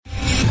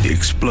the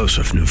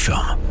explosive new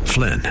film,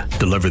 Flynn,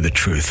 Deliver the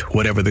Truth,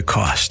 Whatever the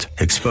Cost,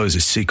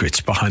 exposes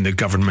secrets behind the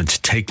government's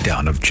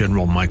takedown of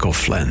General Michael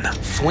Flynn.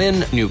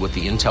 Flynn knew what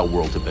the intel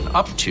world had been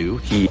up to.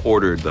 He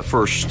ordered the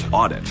first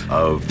audit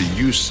of the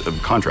use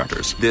of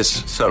contractors.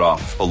 This set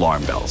off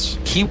alarm bells.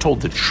 He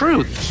told the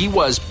truth. He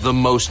was the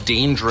most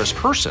dangerous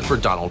person for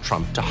Donald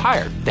Trump to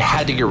hire. They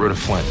had to get rid of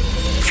Flynn.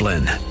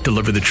 Flynn,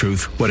 Deliver the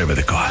Truth, Whatever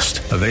the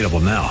Cost. Available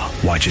now.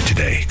 Watch it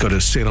today. Go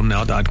to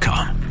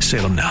salemnow.com.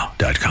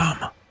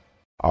 salemnow.com.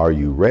 Are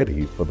you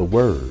ready for the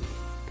Word?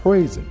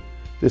 Praise Him.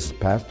 This is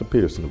Pastor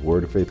Pearson of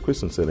Word of Faith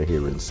Christian Center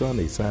here in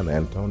sunny San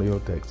Antonio,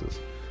 Texas.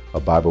 A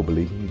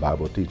Bible-believing,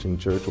 Bible-teaching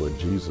church where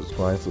Jesus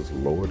Christ is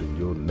Lord and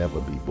you'll never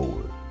be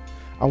bored.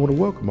 I want to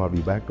welcome all of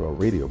you back to our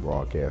radio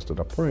broadcast that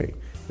I pray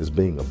is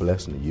being a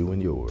blessing to you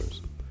and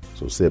yours.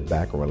 So sit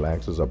back and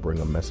relax as I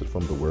bring a message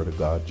from the Word of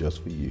God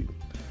just for you.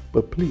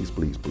 But please,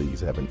 please, please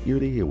have an ear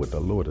to hear what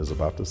the Lord is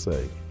about to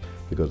say.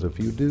 Because if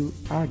you do,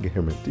 I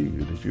guarantee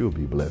you that you'll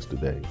be blessed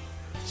today.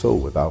 So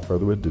without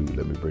further ado,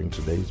 let me bring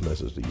today's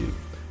message to you.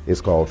 It's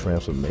called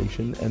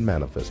Transformation and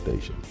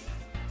Manifestation.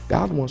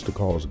 God wants to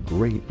cause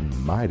great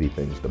and mighty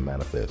things to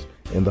manifest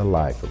in the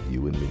life of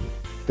you and me.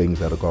 Things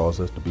that'll cause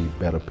us to be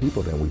better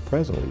people than we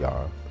presently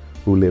are,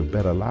 who live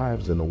better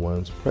lives than the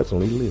ones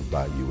presently lived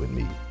by you and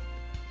me.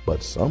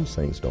 But some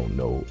saints don't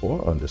know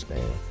or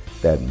understand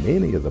that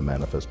many of the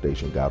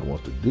manifestation God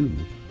wants to do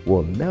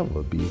will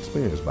never be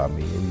experienced by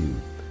me and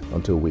you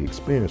until we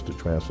experience the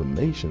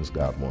transformations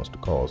God wants to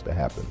cause to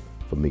happen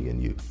for me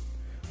and you.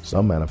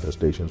 Some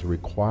manifestations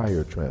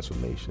require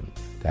transformation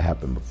to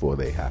happen before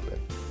they happen.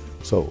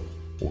 So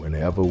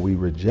whenever we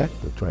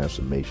reject the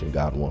transformation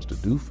God wants to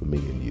do for me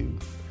and you,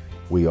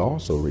 we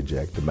also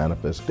reject the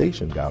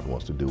manifestation God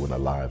wants to do in the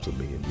lives of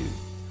me and you.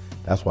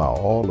 That's why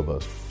all of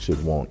us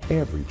should want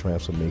every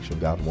transformation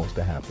God wants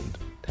to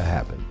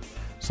happen,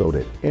 so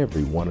that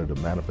every one of the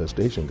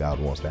manifestation God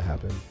wants to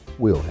happen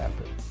will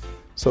happen.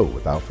 So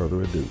without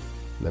further ado,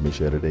 let me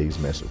share today's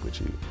message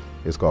with you.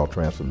 It's called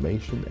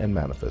Transformation and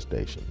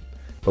Manifestation.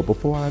 But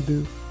before I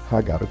do,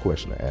 I got a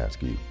question to ask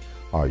you.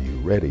 Are you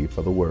ready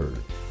for the Word?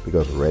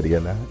 Because ready or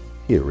not,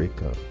 here it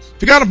comes.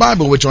 If you got a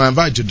Bible with you, I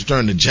invite you to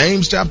turn to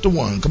James chapter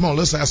 1. Come on,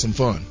 let's have some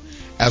fun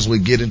as we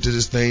get into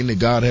this thing that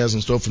God has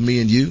in store for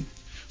me and you,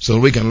 so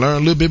we can learn a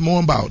little bit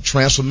more about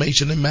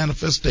transformation and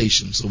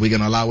manifestation, so we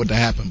can allow it to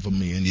happen for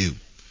me and you.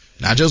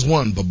 Not just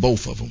one, but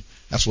both of them.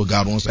 That's what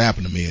God wants to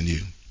happen to me and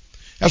you.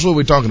 That's what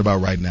we're talking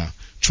about right now.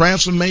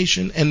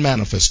 Transformation and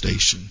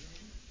manifestation.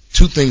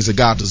 Two things that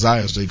God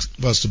desires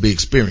us to be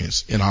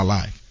experienced in our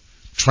life.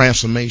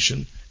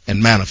 Transformation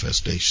and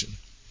manifestation.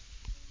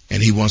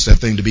 And He wants that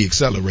thing to be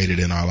accelerated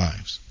in our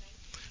lives.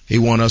 He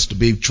wants us to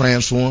be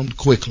transformed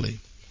quickly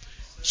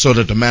so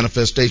that the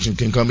manifestation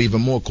can come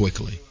even more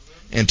quickly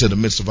into the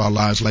midst of our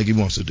lives like He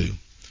wants to do.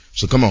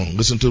 So come on,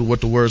 listen to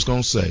what the Word's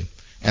going to say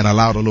and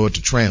allow the Lord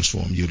to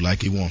transform you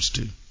like He wants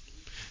to.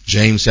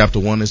 James chapter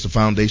 1 is the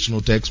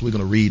foundational text. We're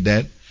going to read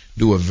that,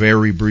 do a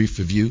very brief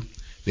review.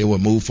 Then we'll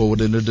move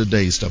forward into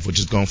today's stuff, which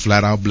is going to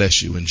flat out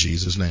bless you in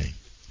Jesus' name.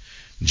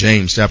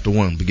 James chapter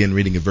 1, begin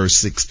reading at verse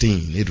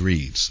 16. It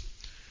reads,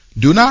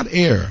 Do not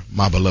err,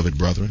 my beloved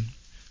brethren.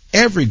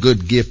 Every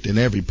good gift and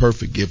every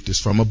perfect gift is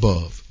from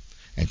above,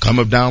 and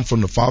cometh down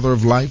from the Father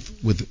of life,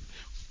 with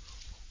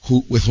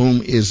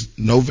whom is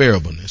no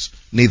variableness,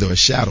 neither a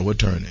shadow of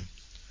turning.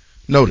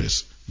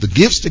 Notice, the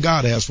gifts that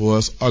God has for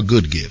us are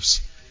good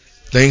gifts.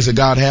 Things that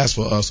God has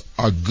for us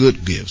are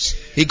good gifts.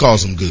 He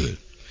calls them good.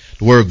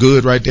 The word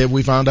good right there,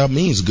 we found out,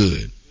 means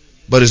good,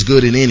 but it's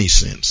good in any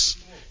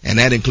sense. And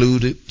that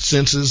included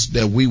senses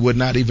that we would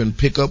not even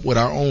pick up with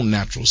our own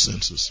natural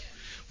senses.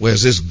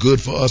 Whereas it's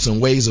good for us in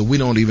ways that we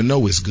don't even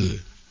know it's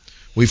good.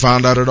 We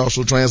found out it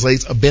also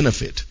translates a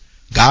benefit.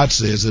 God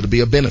says it'll be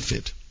a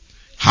benefit.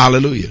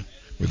 Hallelujah.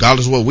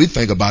 Regardless of what we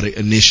think about it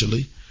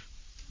initially,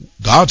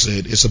 God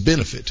said it's a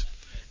benefit,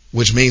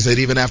 which means that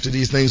even after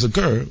these things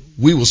occur,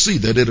 we will see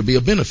that it'll be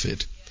a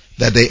benefit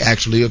that they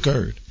actually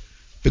occurred.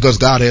 Because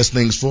God has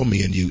things for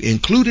me and you,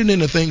 included in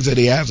the things that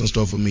He has in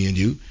store for me and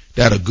you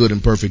that are good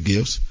and perfect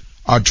gifts,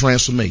 are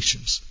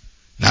transformations.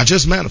 Not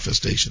just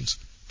manifestations,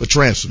 but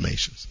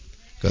transformations.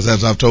 Because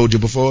as I've told you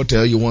before, I'll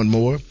tell you one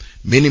more,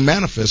 many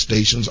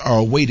manifestations are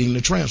awaiting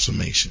the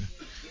transformation.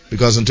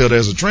 Because until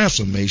there's a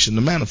transformation,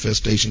 the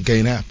manifestation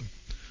can't happen.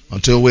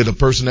 Until we're the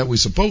person that we're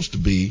supposed to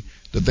be,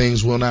 the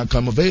things will not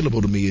come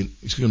available to me.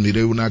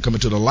 They will not come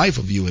into the life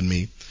of you and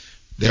me.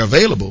 They're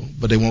available,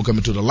 but they won't come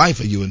into the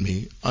life of you and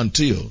me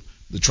until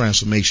the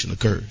transformation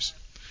occurs.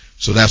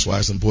 So that's why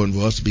it's important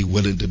for us to be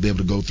willing to be able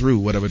to go through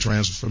whatever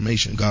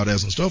transformation God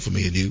has in store for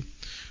me and you,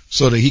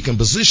 so that He can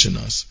position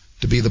us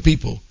to be the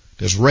people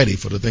that's ready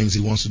for the things He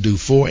wants to do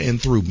for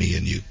and through me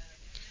and you.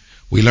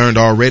 We learned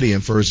already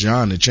in 1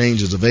 John that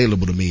change is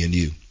available to me and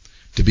you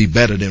to be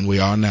better than we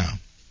are now.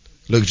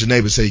 Look at your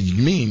neighbor and say,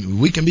 you mean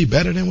we can be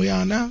better than we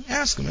are now?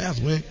 Ask him.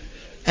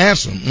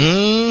 Answer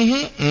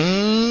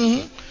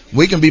him.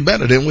 We can be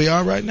better than we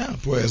are right now.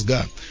 Praise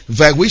God. In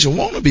fact, we should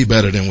want to be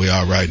better than we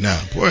are right now.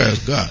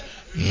 Praise God.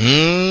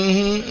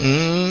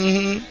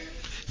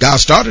 God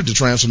started the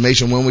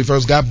transformation when we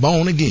first got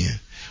born again.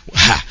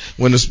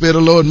 When the Spirit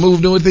of the Lord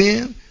moved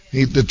within,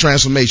 the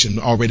transformation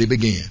already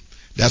began.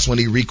 That's when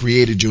he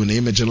recreated you in the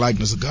image and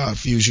likeness of God,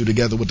 fused you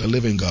together with the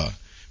living God,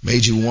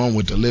 made you one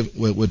with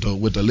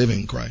the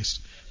living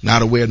Christ.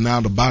 Now we're now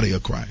the body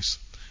of Christ.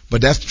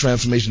 But that's the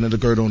transformation that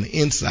occurred on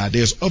the inside.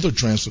 There's other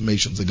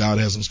transformations that God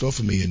has in store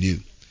for me and you,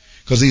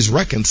 because he's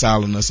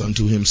reconciling us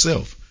unto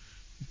himself,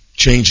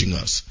 changing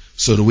us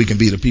so that we can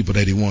be the people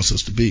that he wants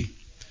us to be,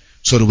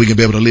 so that we can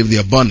be able to live the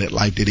abundant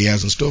life that he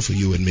has in store for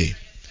you and me.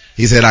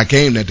 He said, I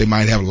came that they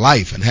might have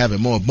life and have it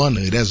more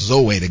abundantly. That's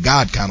Zoe, the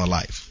God kind of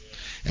life.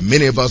 And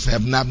many of us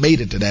have not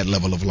made it to that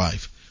level of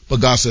life.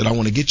 But God said, I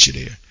want to get you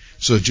there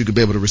so that you can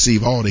be able to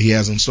receive all that he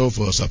has in store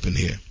for us up in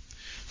here.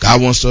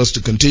 God wants us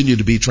to continue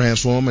to be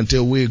transformed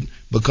until we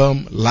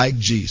become like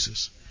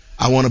Jesus.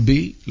 I want to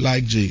be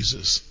like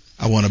Jesus.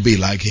 I want to be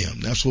like him.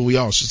 That's what we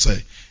all should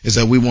say, is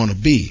that we want to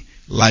be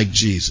like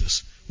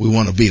Jesus. We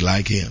want to be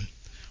like him.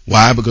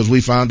 Why? Because we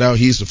found out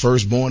he's the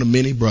firstborn of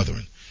many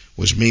brethren,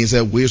 which means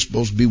that we're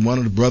supposed to be one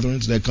of the brethren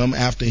that come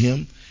after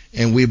him,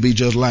 and we'll be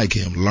just like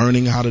him,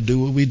 learning how to do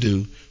what we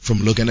do from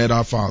looking at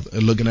our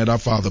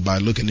Father by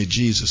looking at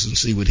Jesus and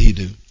see what he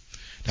do.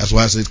 That's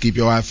why I said keep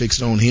your eye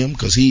fixed on him,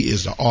 because he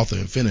is the author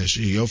and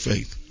finisher of your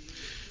faith.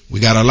 We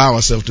got to allow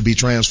ourselves to be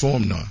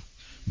transformed now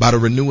by the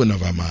renewing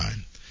of our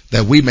mind,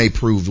 that we may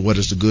prove what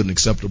is the good and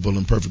acceptable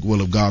and perfect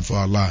will of God for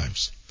our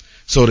lives,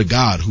 so that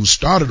God, who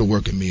started the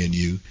work in me and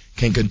you,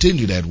 can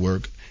continue that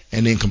work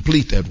and then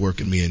complete that work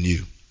in me and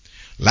you.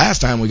 Last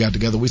time we got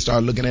together, we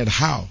started looking at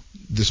how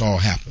this all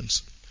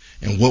happens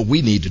and what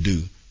we need to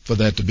do for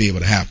that to be able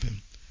to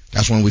happen.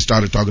 That's when we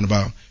started talking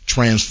about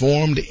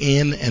transformed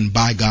in and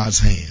by God's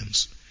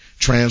hands.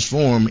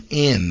 Transformed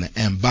in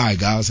and by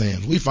God's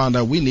hands. We found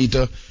out we need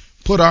to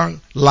put our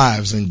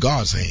lives in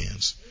God's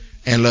hands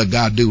and let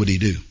God do what he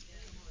do.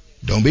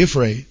 Don't be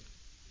afraid.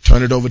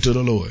 Turn it over to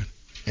the Lord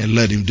and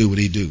let him do what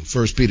he do.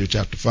 1 Peter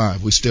chapter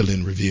 5, we're still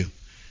in review.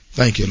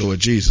 Thank you, Lord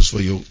Jesus,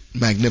 for your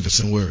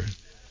magnificent word.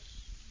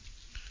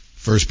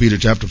 1 Peter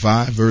chapter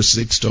 5, verse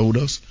 6 told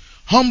us,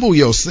 humble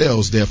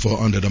yourselves, therefore,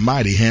 under the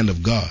mighty hand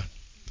of God,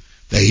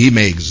 that he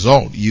may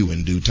exalt you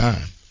in due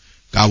time.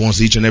 God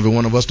wants each and every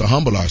one of us to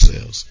humble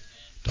ourselves.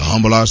 To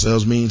humble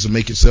ourselves means to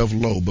make yourself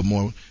low, but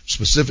more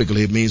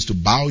specifically, it means to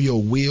bow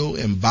your will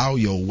and bow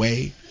your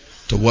way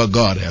to what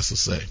God has to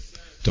say.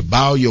 To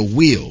bow your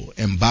will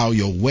and bow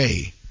your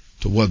way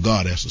to what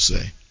God has to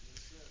say.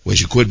 Where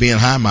you quit being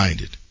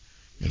high-minded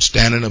and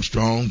standing up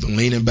strong and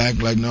leaning back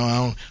like, no, I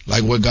don't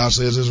like what God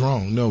says is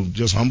wrong. No,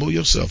 just humble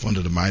yourself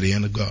under the mighty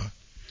hand of God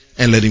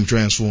and let him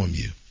transform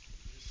you.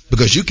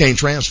 Because you can't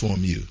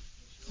transform you.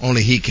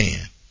 Only he can.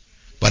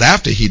 But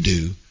after he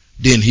do,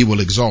 then he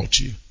will exalt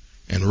you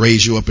and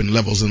raise you up in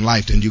levels in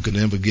life that you can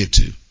never get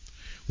to.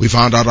 We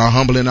found out our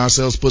humbling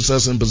ourselves puts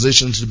us in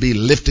positions to be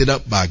lifted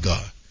up by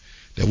God.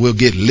 That we'll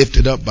get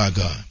lifted up by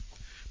God.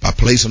 By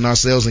placing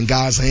ourselves in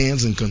God's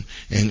hands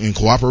and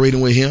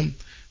cooperating with him,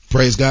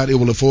 praise God, it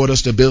will afford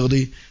us the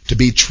ability to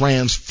be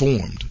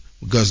transformed,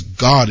 because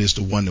God is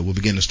the one that will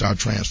begin to start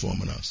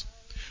transforming us.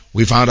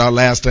 We found out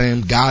last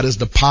time, God is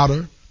the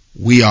potter,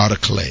 we are the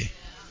clay.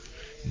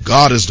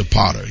 God is the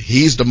potter.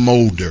 He's the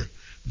molder,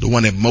 the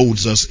one that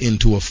molds us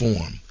into a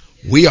form.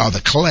 We are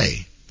the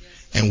clay,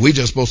 and we're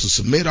just supposed to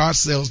submit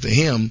ourselves to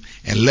him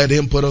and let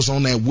him put us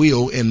on that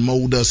wheel and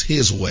mold us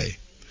his way.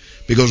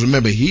 Because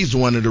remember, he's the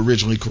one that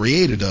originally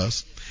created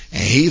us,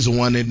 and he's the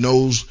one that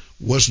knows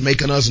what's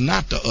making us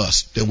not the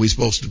us that we're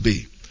supposed to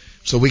be.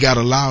 So we got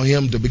to allow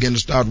him to begin to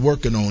start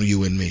working on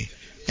you and me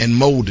and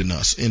molding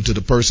us into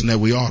the person that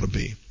we ought to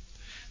be.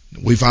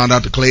 We found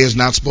out the clay is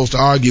not supposed to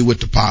argue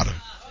with the potter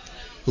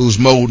who's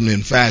molding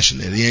and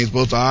fashioning it. He ain't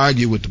supposed to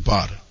argue with the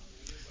potter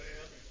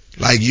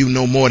like you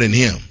know more than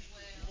him,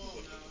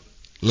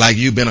 like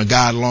you've been a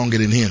God longer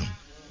than him,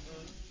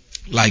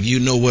 like you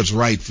know what's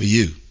right for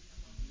you.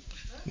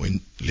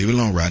 Leave it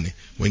alone, Rodney.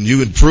 When you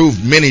had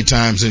proved many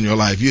times in your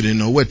life you didn't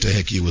know what the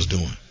heck you was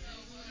doing.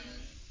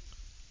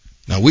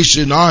 Now we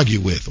shouldn't argue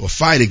with or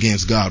fight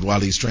against God while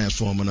he's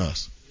transforming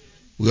us.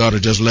 We ought to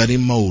just let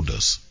him mold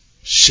us,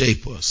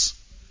 shape us.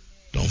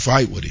 Don't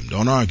fight with him.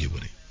 Don't argue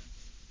with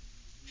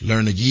him.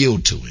 Learn to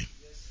yield to him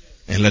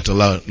and let the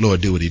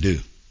Lord do what he do.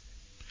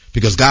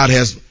 Because God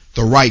has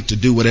the right to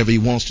do whatever he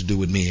wants to do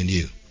with me and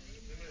you.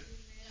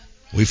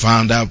 We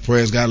found out,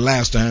 praise God,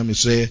 last time it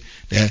said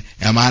that,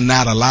 am I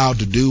not allowed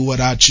to do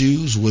what I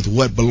choose with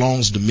what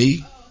belongs to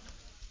me?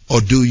 Or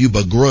do you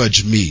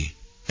begrudge me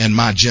and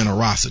my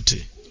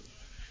generosity?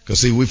 Because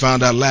see, we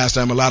found out last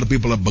time a lot of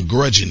people are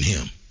begrudging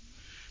him.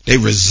 They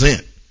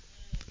resent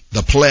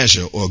the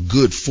pleasure or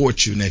good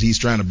fortune that he's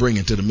trying to bring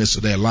into the midst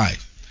of their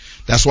life.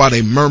 That's why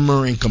they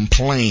murmur and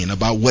complain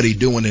about what he's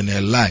doing in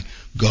their life.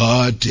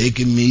 God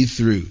taking me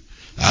through.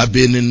 I've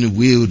been in the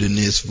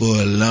wilderness for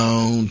a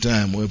long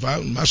time. Well, if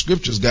my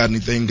scriptures got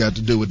anything got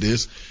to do with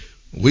this,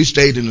 we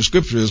stayed in the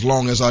scripture as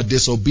long as our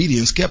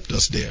disobedience kept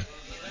us there.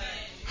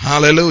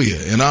 Hallelujah.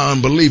 And our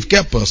unbelief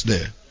kept us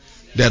there.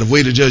 That if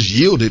we'd have just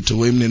yielded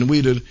to him, then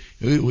they'd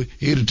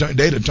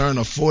have turned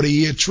a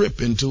 40-year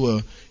trip into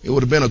it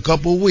would have been a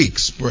couple of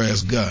weeks,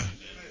 praise God.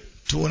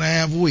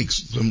 2.5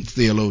 weeks, some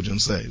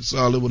theologians say. That's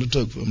all it would have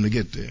took for them to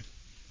get there.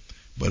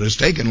 But it's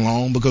taken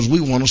long because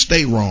we want to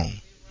stay wrong.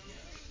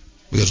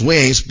 Because we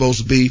ain't supposed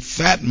to be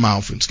fat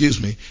mouthing,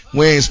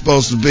 we ain't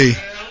supposed to be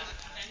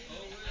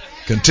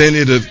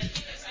continue to,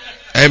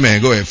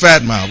 amen, go ahead,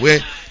 fat mouth. We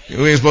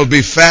ain't supposed to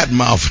be fat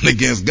mouthing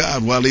against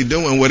God while he's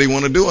doing what he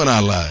want to do in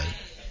our lives.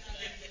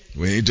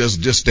 We ain't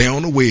just stay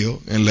on the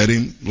wheel and let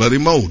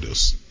him mold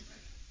us.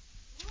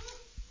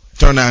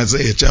 Turn to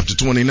Isaiah chapter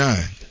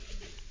 29.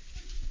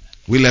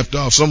 We left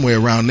off somewhere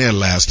around there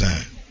last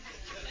time.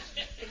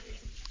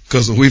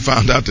 Because we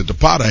found out that the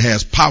potter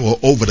has power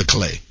over the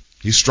clay.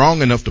 He's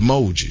strong enough to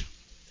mold you.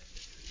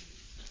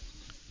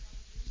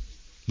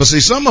 But see,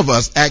 some of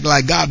us act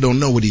like God don't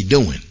know what he's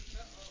doing.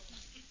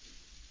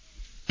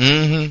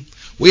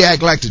 We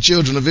act like the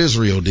children of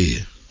Israel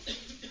did,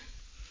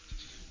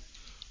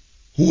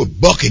 who would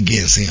buck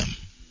against him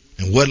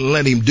and wouldn't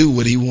let him do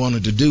what he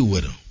wanted to do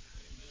with them.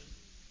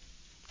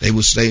 They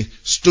would say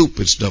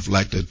stupid stuff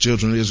like the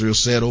children of Israel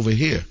said over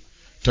here.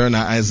 Turn to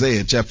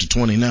Isaiah chapter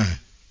 29.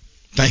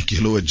 Thank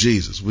you, Lord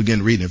Jesus. We're going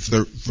to read in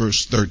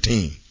verse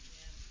 13.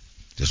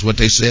 That's what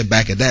they said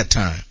back at that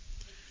time.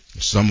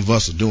 And some of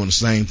us are doing the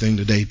same thing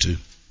today too.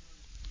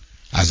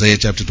 Isaiah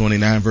chapter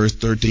 29 verse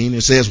 13,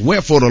 it says,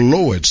 wherefore the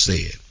Lord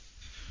said,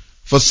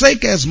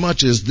 forsake as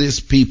much as this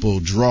people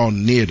draw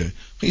near to.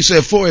 He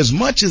said, for as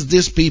much as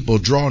this people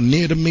draw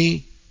near to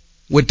me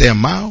with their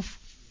mouth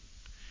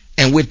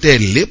and with their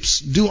lips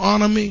do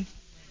honor me,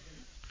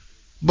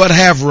 but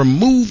have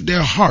removed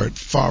their heart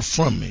far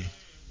from me,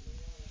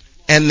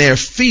 and their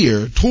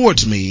fear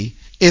towards me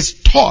is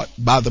taught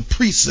by the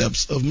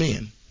precepts of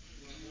men.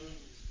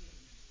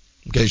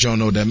 In case you don't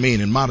know what that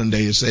means, in modern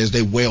day it says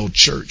they well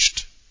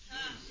churched.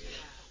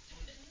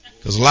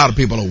 Because a lot of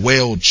people are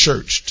well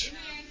churched.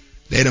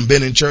 They done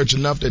been in church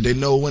enough that they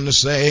know when to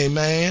say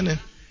amen,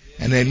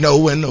 and they know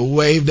when to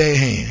wave their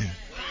hand.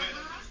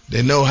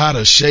 They know how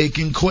to shake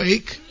and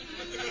quake.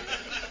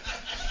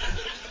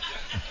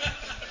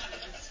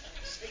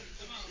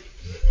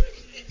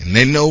 And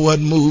they know what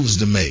moves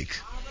to make.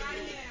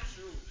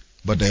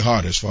 But their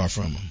heart is far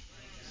from them.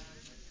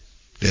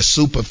 They're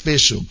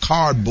superficial,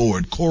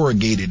 cardboard,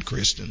 corrugated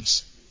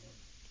Christians.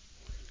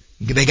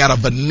 They got a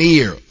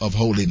veneer of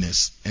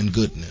holiness and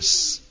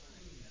goodness.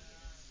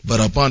 But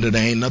up under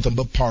there ain't nothing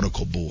but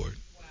particle board.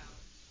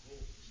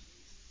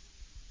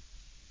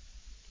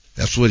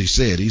 That's what he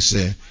said. He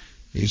said,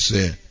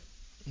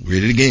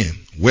 read it again.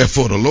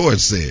 Wherefore the Lord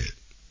said.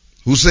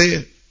 Who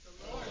said?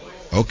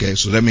 Okay,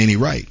 so that means he's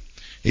right.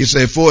 He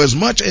said, for as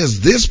much as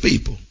this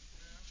people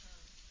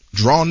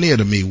draw near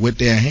to me with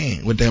their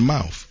hand, with their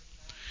mouth,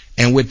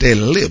 and with their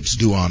lips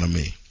do honor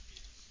me,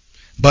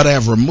 but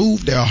have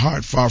removed their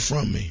heart far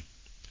from me,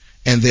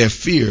 and their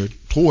fear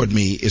toward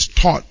me is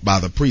taught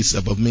by the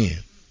precept of men.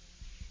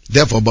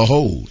 Therefore,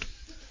 behold,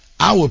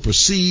 I will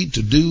proceed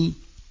to do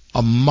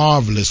a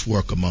marvelous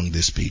work among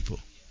this people,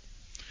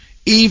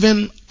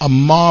 even a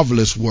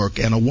marvelous work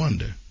and a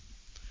wonder.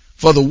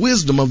 For the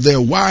wisdom of their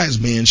wise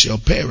men shall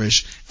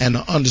perish, and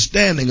the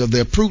understanding of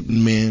their prudent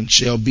men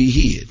shall be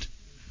hid.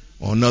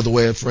 Or another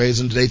way of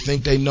phrasing, they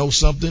think they know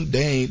something,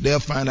 they'll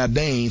find out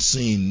they ain't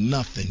seen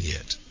nothing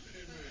yet.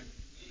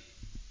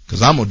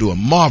 Because I'm going to do a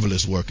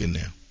marvelous work in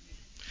them.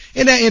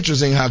 Isn't that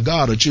interesting how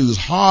God will choose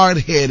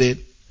hard-headed,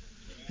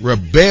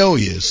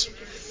 rebellious,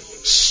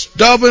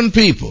 stubborn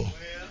people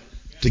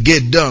to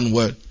get done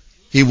what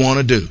he want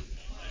to do?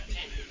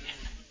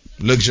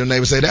 Look at your neighbor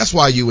and say, that's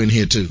why you in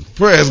here too.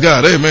 Praise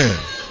God. Amen.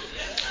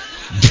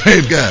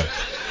 Praise God.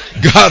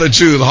 God will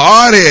choose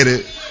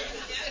hard-headed,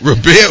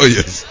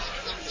 rebellious,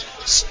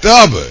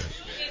 stubborn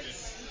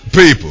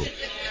people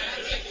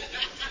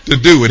to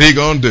do what he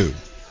gonna do.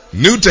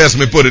 New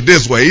Testament put it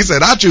this way. He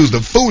said, I choose the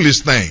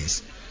foolish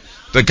things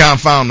to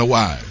confound the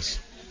wise.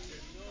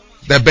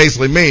 That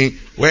basically means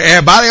where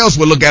everybody else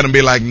would look at and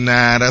be like,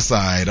 nah, that's all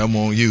right. I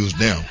won't use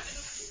them.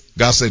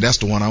 God said, that's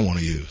the one I want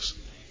to use.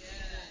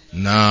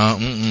 No,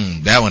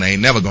 that one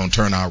ain't never going to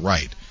turn out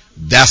right.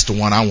 That's the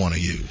one I want to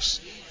use.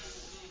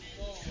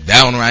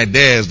 That one right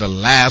there is the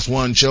last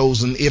one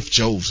chosen, if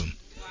chosen,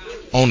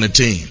 on the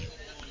team.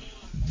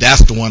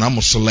 That's the one I'm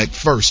going to select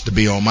first to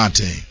be on my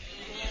team.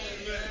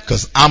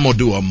 Because I'm going to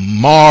do a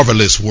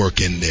marvelous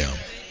work in them.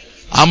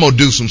 I'm going to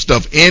do some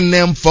stuff in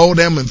them, for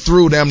them, and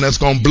through them that's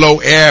going to blow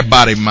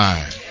everybody's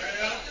mind.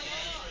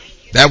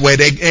 That way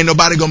ain't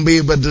nobody going to be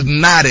able to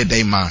deny that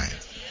they mind.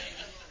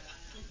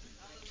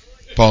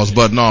 Pause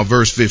button on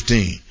verse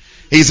 15.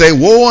 He say,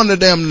 woe unto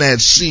them that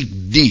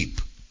seek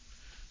deep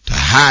to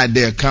hide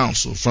their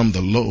counsel from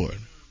the Lord,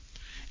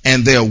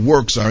 and their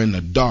works are in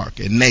the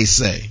dark, and they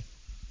say,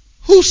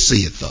 who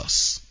seeth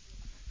us?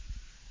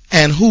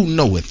 And who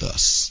knoweth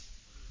us?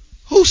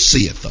 Who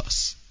seeth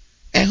us?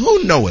 And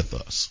who knoweth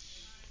us?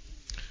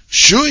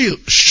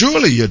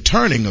 Surely your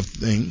turning of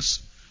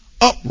things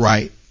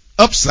upright,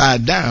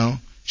 upside down,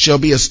 shall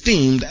be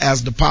esteemed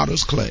as the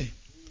potter's clay.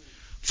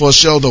 For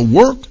shall the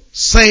work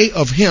say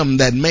of him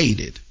that made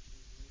it,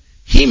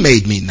 he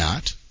made me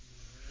not?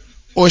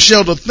 Or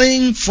shall the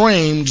thing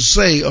framed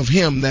say of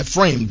him that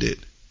framed it,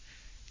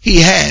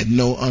 he had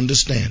no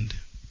understanding?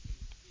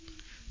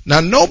 Now,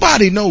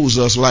 nobody knows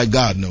us like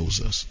God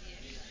knows us.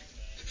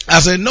 I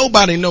said,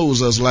 nobody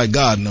knows us like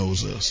God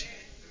knows us.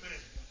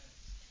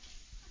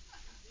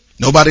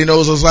 Nobody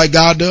knows us like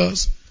God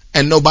does,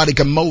 and nobody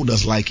can mold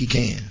us like he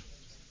can.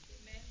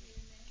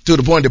 To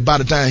the point that by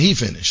the time he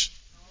finished,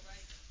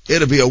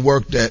 it'll be a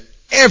work that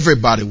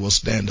everybody will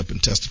stand up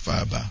and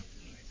testify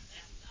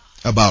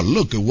about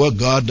look at what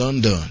God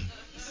done.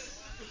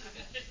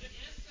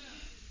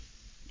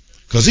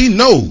 Because he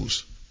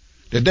knows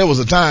that there was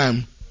a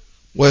time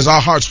where our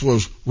hearts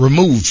was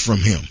removed from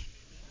him.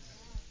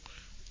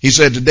 He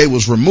said that they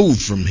was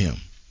removed from him.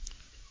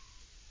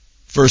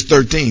 Verse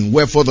 13,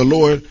 wherefore the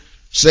Lord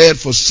said,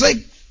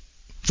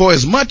 for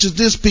as much as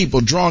this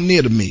people draw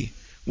near to me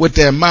with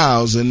their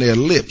mouths and their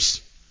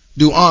lips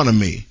do honor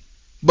me,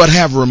 but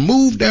have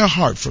removed their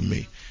heart from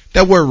me.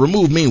 That word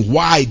removed means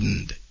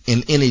widened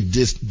in any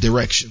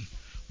direction.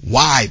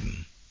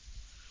 Widen.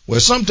 Where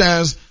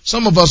sometimes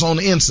some of us on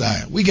the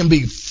inside, we can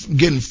be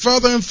getting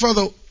further and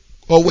further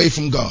away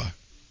from God.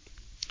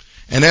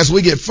 And as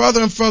we get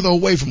further and further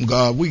away from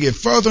God, we get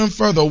further and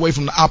further away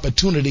from the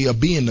opportunity of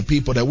being the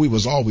people that we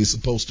was always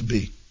supposed to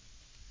be.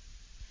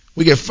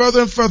 We get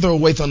further and further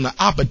away from the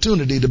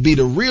opportunity to be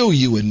the real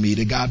you and me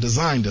that God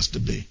designed us to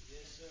be.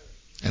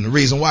 And the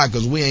reason why,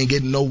 because we ain't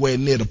getting nowhere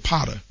near the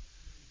potter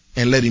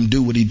and let him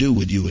do what he do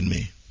with you and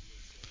me.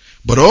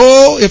 But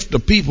oh, if the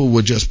people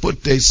would just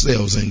put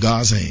themselves in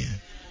God's hand,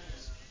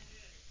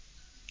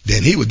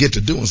 then he would get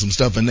to doing some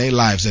stuff in their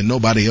lives that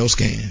nobody else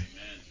can.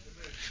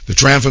 The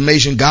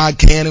transformation God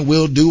can and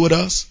will do with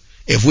us,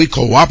 if we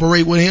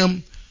cooperate with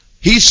him,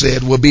 he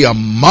said will be a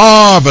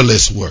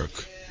marvelous work.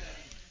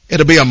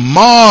 It'll be a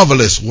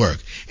marvelous work.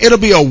 It'll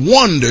be a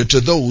wonder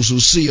to those who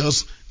see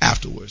us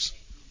afterwards.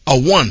 A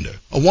wonder.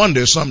 A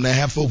wonder is something that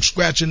have folks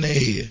scratching their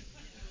head.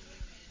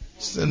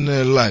 Sitting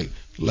there like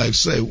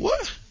say,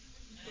 what?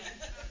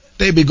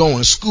 They be going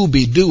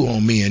Scooby-Doo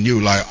on me and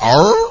you like,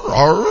 arr,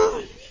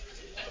 arr.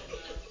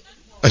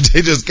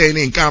 They just can't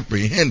even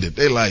comprehend it.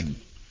 They like,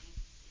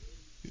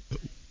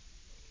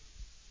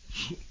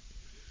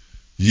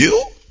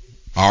 you?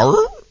 Arr?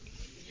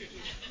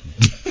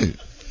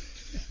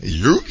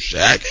 You,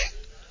 Shaggy?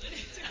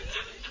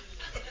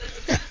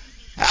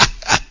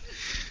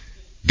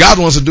 God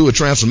wants to do a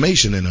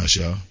transformation in us,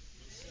 y'all.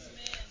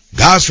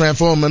 God's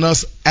transforming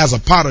us as a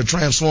potter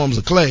transforms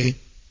the clay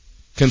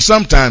can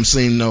sometimes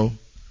seem, though,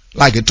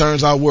 like it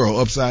turns our world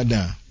upside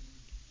down.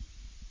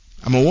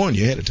 I'm going to warn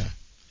you ahead of time.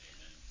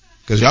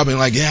 Because y'all been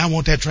like, yeah, I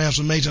want that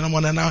transformation. I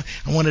want that now.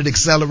 I want it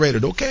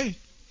accelerated. Okay.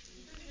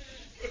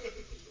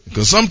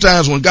 Because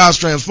sometimes when God's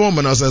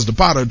transforming us as the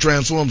potter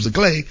transforms the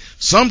clay,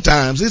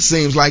 sometimes it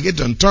seems like it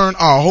done turned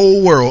our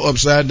whole world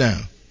upside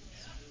down.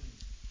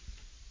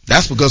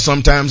 That's because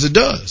sometimes it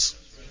does.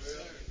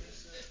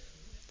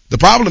 The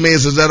problem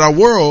is that our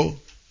world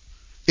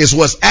is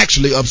what's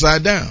actually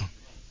upside down.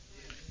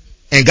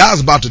 And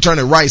God's about to turn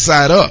it right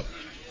side up.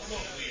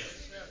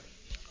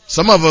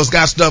 Some of us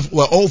got stuff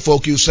where old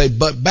folk used to say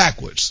butt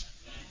backwards.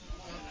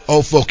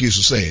 Old folk used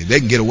to say it. They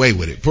can get away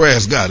with it.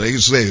 Praise God. They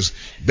used to say,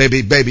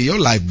 baby, your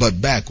life butt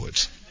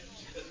backwards.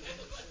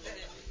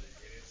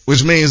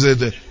 Which means that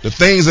the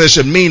things that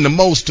should mean the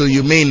most to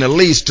you mean the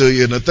least to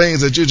you. And the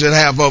things that you should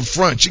have up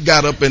front, you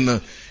got up in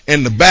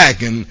the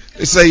back. And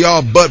they say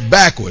y'all butt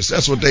backwards.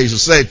 That's what they used to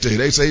say to you.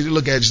 They say, you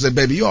look at you and say,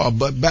 baby, you all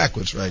butt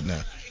backwards right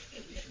now.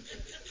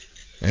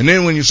 And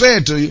then when you say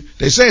it to you,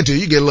 they say it to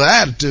you, you get a little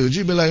attitude.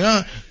 You be like,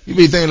 huh? You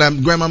be thinking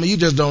like, grandmama, you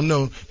just don't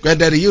know.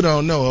 Granddaddy, you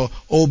don't know. Or,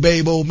 old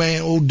babe, old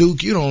man, old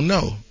duke, you don't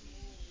know.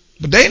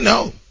 But they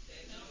know.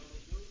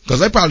 Because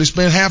they probably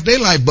spent half their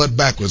life butt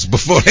backwards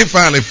before they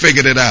finally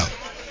figured it out.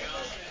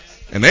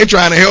 And they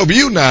trying to help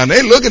you now, and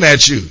they looking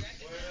at you.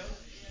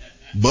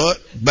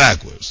 Butt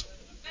backwards.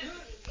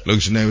 Look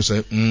at your neighbor and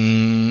say,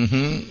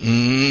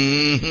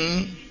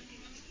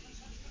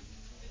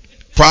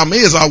 Problem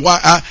is, our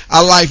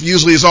life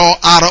usually is all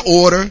out of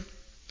order.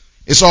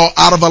 It's all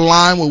out of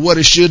line with what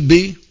it should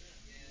be.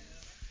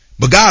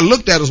 But God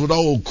looked at us with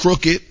old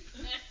crooked,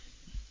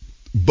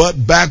 butt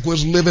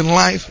backwards living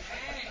life.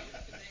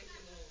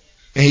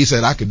 And he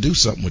said, I could do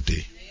something with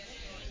thee.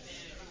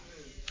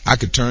 I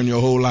could turn your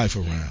whole life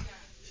around.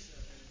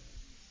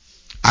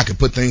 I could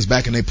put things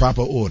back in their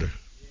proper order.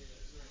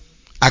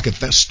 I could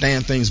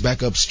stand things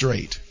back up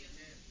straight.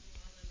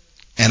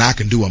 And I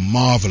can do a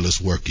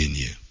marvelous work in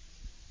you.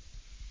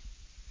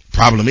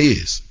 Problem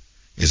is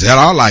that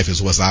our life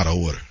is what's out of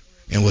order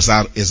and is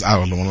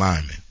out of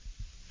alignment.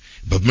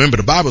 But remember,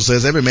 the Bible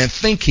says every man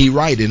think he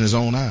right in his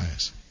own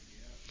eyes.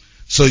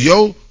 So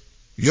your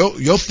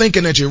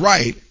thinking that you're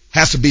right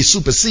has to be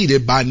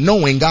superseded by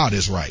knowing God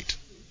is right.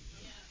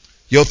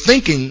 Your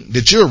thinking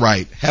that you're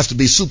right has to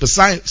be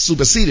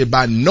superseded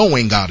by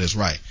knowing God is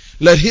right.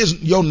 Let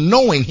your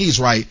knowing he's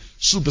right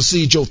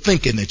supersede your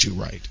thinking that you're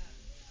right.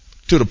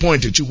 To the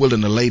point that you're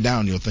willing to lay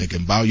down your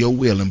thinking, bow your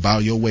will and bow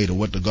your way to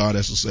what the God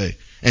has to say,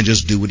 and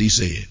just do what he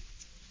said.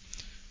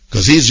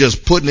 Because he's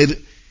just putting it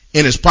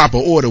in its proper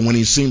order when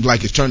he seems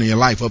like he's turning your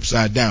life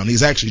upside down.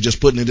 He's actually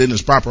just putting it in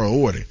its proper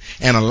order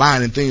and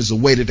aligning things the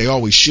way that they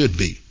always should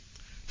be.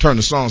 Turn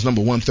to Psalms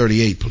number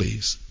 138,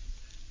 please.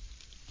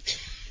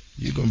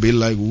 You're going to be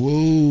like,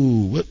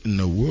 whoa, what in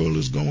the world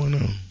is going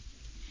on?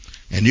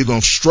 And you're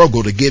going to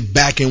struggle to get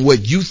back in what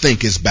you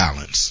think is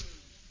balance.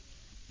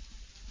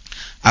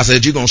 I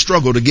said you're going to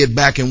struggle to get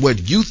back in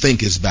what you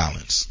think is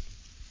balance.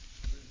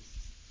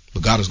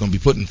 But God is going to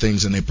be putting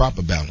things in their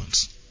proper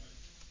balance.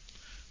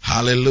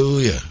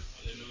 Hallelujah.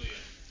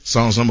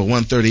 Psalms number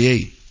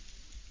 138.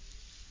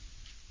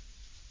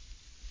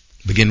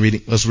 Begin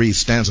reading. Let's read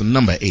stanza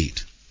number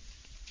 8.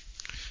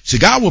 See,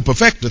 God will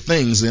perfect the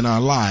things in our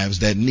lives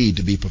that need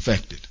to be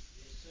perfected.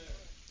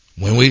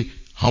 When we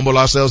humble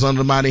ourselves under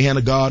the mighty hand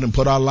of God and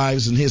put our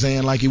lives in his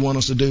hand like he wants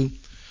us to do,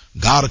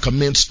 God will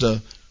commence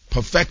to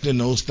perfecting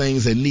those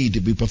things that need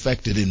to be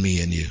perfected in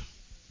me and you.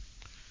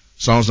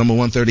 Psalms number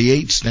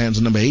 138,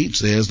 stanza number 8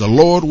 says, the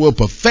Lord will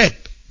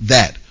perfect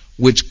that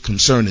which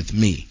concerneth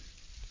me.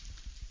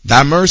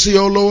 Thy mercy,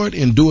 O Lord,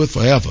 endureth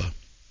forever.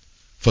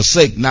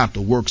 Forsake not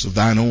the works of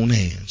thine own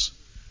hands.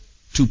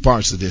 Two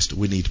parts of this that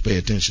we need to pay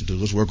attention to.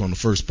 Let's work on the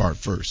first part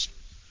first.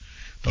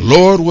 The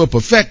Lord will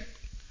perfect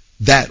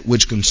that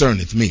which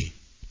concerneth me.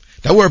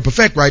 That word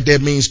perfect right there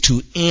means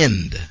to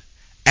end,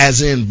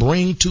 as in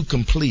bring to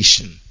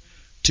completion.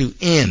 To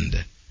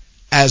end,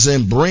 as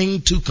in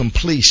bring to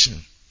completion.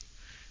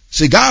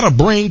 See, God will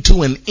bring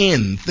to an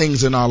end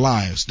things in our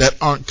lives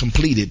that aren't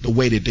completed the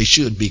way that they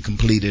should be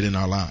completed in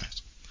our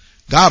lives.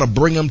 God will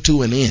bring them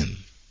to an end.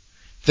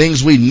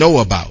 Things we know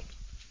about,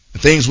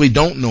 things we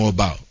don't know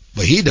about.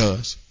 But he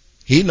does.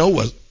 He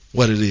knows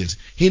what it is.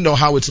 He knows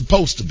how it's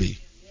supposed to be.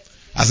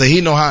 I say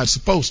he knows how it's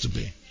supposed to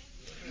be.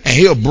 And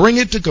he'll bring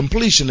it to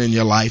completion in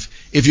your life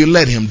if you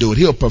let him do it.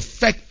 He'll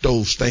perfect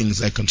those things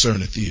that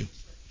concerneth you.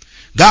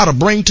 God will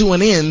bring to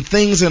an end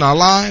things in our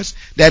lives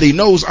that he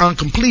knows aren't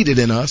completed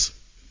in us,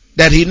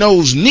 that he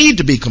knows need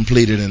to be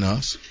completed in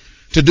us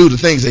to do the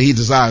things that he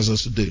desires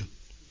us to do.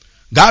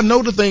 God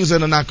knows the things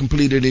that are not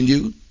completed in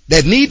you,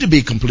 that need to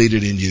be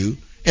completed in you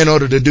in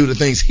order to do the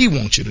things he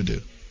wants you to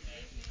do.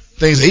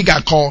 Things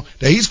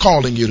that he's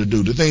calling you to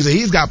do, the things that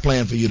he's got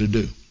planned for you to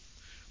do.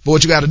 But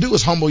what you got to do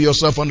is humble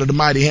yourself under the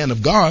mighty hand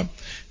of God,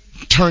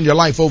 turn your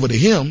life over to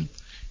him,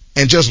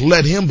 and just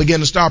let him begin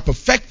to start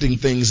perfecting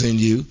things in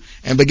you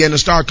and begin to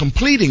start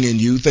completing in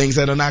you things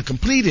that are not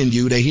complete in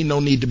you that he know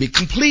need to be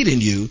complete in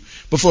you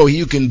before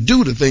you can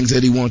do the things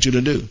that he wants you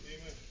to do. Amen.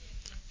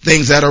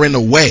 Things that are in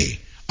the way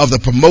of the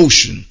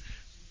promotion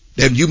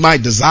that you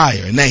might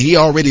desire and that he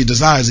already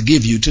desires to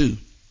give you too.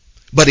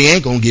 But he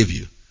ain't going to give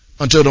you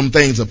until them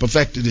things are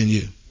perfected in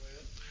you.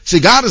 See,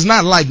 God is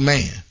not like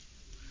man.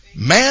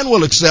 Man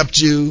will accept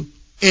you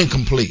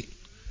incomplete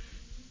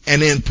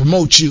and then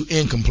promote you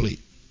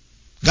incomplete.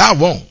 God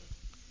won't.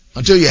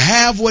 Until you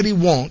have what he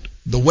wants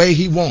the way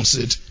he wants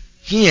it,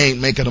 he ain't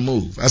making a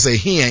move. I say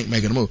he ain't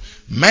making a move.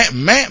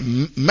 Man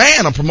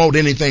will promote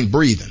anything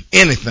breathing.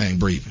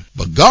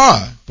 But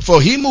God,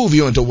 before he move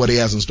you into what he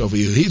has in store for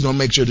you, he's going to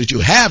make sure that you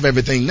have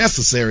everything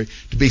necessary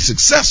to be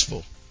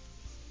successful.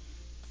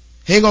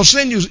 He ain't going to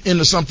send you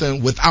into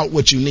something without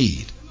what you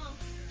need.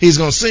 He's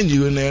going to send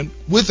you in there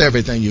with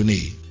everything you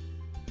need.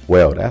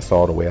 Well, that's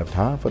all that we have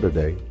time for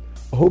today.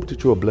 I hope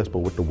that you are blessed by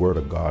what the Word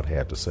of God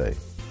had to say.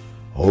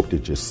 I hope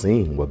that you're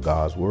seeing what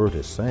God's Word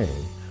is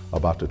saying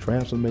about the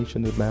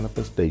transformation and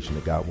manifestation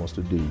that God wants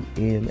to do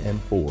in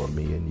and for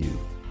me and you.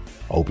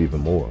 I hope even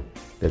more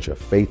that your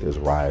faith is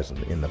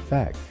rising in the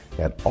fact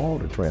that all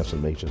the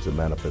transformations and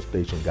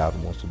manifestation God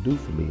wants to do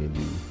for me and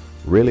you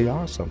really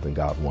are something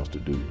God wants to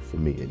do for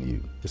me and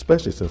you,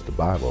 especially since the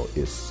Bible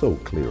is so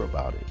clear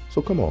about it.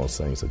 So come on,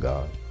 saints of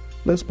God.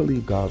 Let's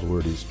believe God's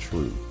Word is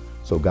true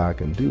so God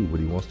can do what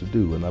he wants to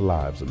do in the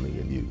lives of me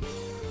and you.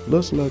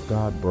 Let's let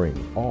God bring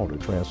all the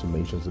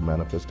transformations and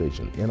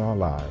manifestation in our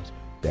lives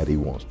that he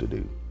wants to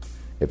do.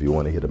 If you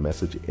want to hear the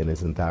message in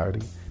its entirety,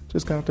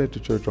 just contact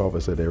the church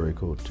office at area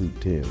code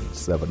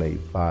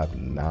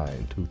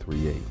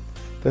 210-785-9238.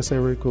 That's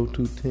area code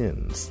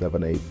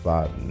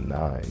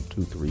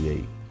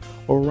 210-785-9238.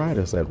 Or write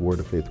us at Word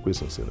of Faith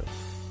Christian Center,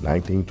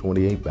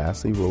 1928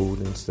 Basse Road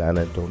in San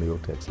Antonio,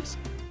 Texas,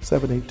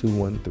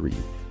 78213.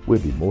 We'll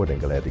be more than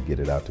glad to get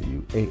it out to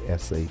you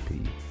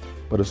ASAP.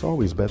 But it's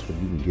always best when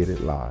you can get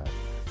it live.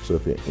 So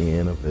if you're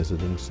in or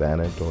visiting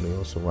San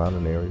Antonio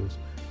surrounding areas,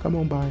 come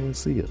on by and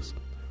see us.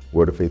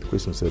 Word of Faith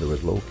Christian Center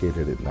is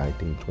located at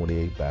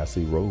 1928 Basse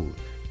Road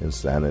in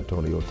San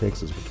Antonio,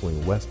 Texas,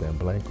 between West and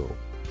Blanco.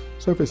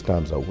 Service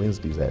times are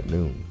Wednesdays at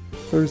noon,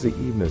 Thursday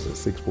evenings at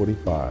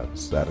 6:45,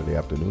 Saturday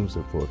afternoons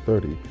at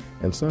 4:30,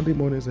 and Sunday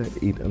mornings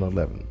at 8 and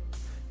 11.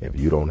 If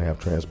you don't have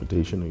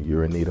transportation or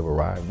you're in need of a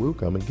ride, we'll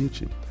come and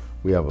get you.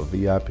 We have a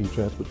VIP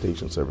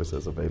transportation service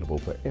that's available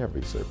for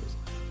every service.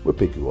 We'll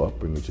pick you up,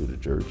 bring you to the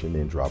church, and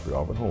then drop you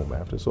off at home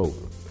after it's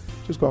over.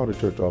 Just call the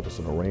church office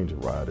and arrange a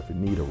ride. If you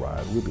need a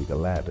ride, we'll be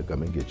glad to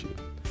come and get you.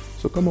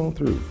 So come on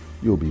through.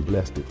 You'll be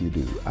blessed if you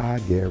do. I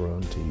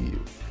guarantee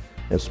you.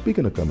 And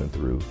speaking of coming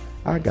through,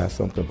 I got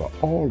something for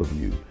all of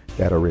you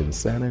that are in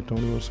San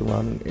Antonio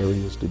surrounding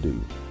areas to do.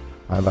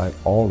 I invite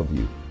all of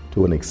you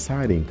to an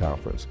exciting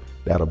conference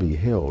that'll be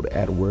held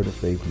at Word of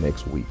Faith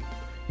next week.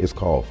 It's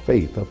called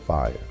Faith of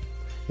Fire.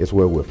 It's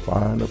where we're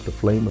firing up the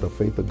flame of the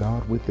faith of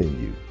God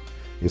within you.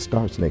 It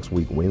starts next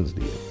week,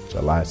 Wednesday,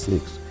 July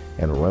 6th,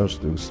 and runs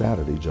through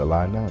Saturday,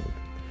 July 9th.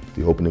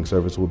 The opening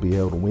service will be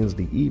held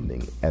Wednesday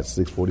evening at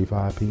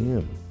 6:45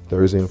 p.m.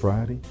 Thursday and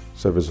Friday,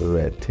 services are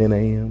at 10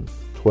 a.m.,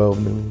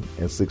 12 noon,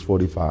 and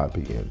 6:45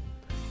 p.m.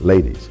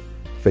 Ladies,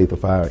 Faith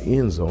of Fire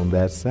ends on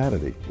that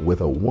Saturday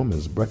with a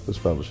women's breakfast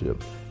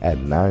fellowship at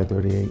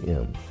 9:30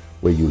 a.m.,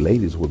 where you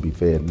ladies will be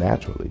fed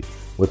naturally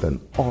with an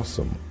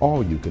awesome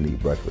all-you-can-eat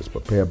breakfast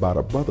prepared by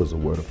the Brothers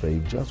of Word of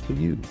Faith just for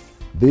you.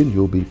 Then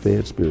you'll be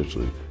fed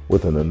spiritually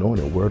with an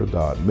anointed Word of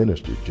God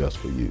ministered just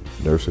for you.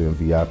 Nursery and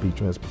VIP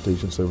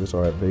transportation service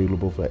are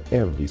available for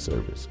every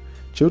service.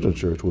 Children's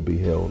church will be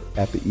held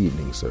at the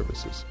evening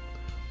services.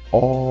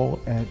 All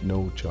at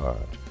no charge,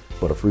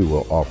 but a free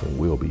will offering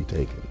will be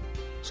taken.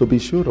 So be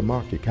sure to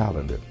mark your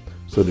calendar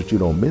so that you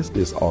don't miss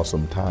this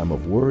awesome time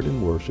of word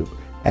and worship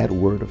at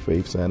Word of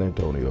Faith San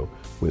Antonio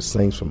with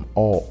saints from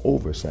all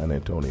over San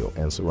Antonio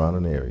and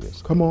surrounding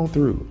areas. Come on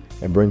through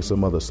and bring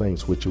some other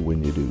saints with you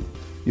when you do.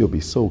 You'll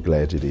be so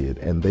glad you did,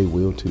 and they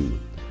will too.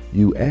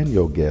 You and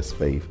your guest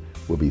faith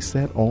will be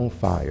set on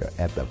fire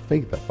at the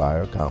Faith of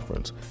Fire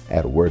Conference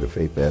at Word of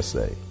Faith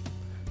SA.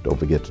 Don't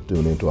forget to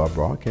tune into our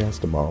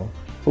broadcast tomorrow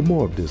for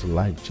more of this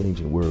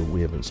life-changing word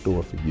we have in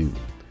store for you.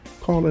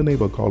 Call a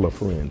neighbor, call a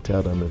friend,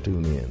 tell them to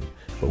tune in.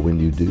 But when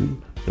you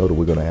do, know that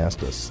we're going to ask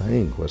the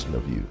same question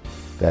of you.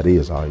 That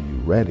is, are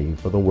you ready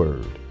for the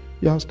word?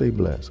 Y'all stay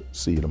blessed.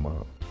 See you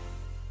tomorrow.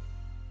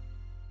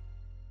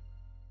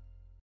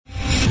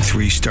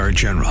 3-star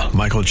General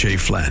Michael J.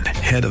 Flynn,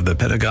 head of the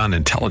Pentagon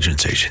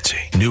Intelligence Agency,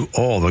 knew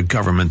all the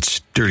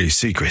government's dirty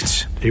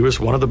secrets. He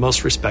was one of the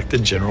most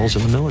respected generals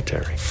in the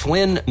military.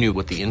 Flynn knew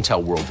what the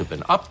intel world had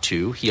been up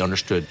to. He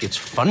understood its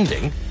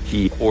funding.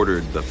 He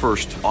ordered the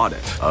first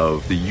audit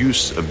of the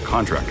use of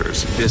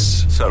contractors.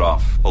 This set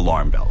off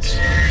alarm bells.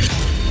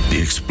 The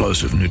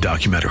explosive new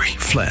documentary,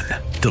 Flynn,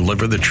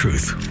 Deliver the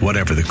Truth,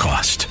 Whatever the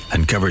Cost,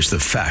 uncovers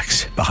the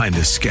facts behind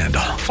this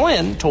scandal.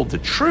 Flynn told the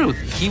truth.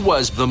 He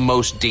was the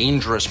most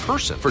dangerous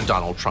person for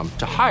Donald Trump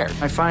to hire.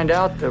 I find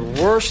out the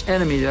worst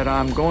enemy that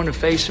I'm going to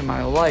face in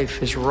my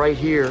life is right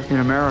here in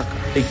America.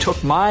 They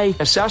took my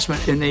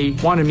assessment and they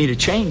wanted me to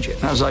change it.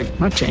 And I was like, I'm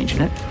not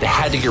changing it. They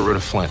had to get rid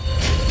of Flynn.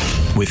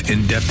 With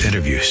in-depth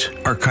interviews,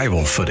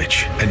 archival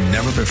footage, and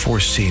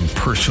never-before-seen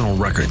personal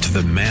records of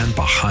the man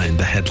behind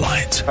the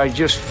headlines. I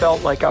just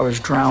felt like I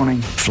was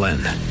drowning. Flynn,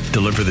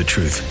 Deliver the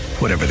Truth,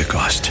 Whatever the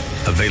Cost.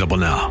 Available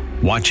now.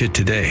 Watch it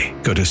today.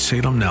 Go to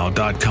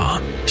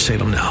salemnow.com.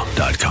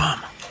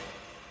 salemnow.com.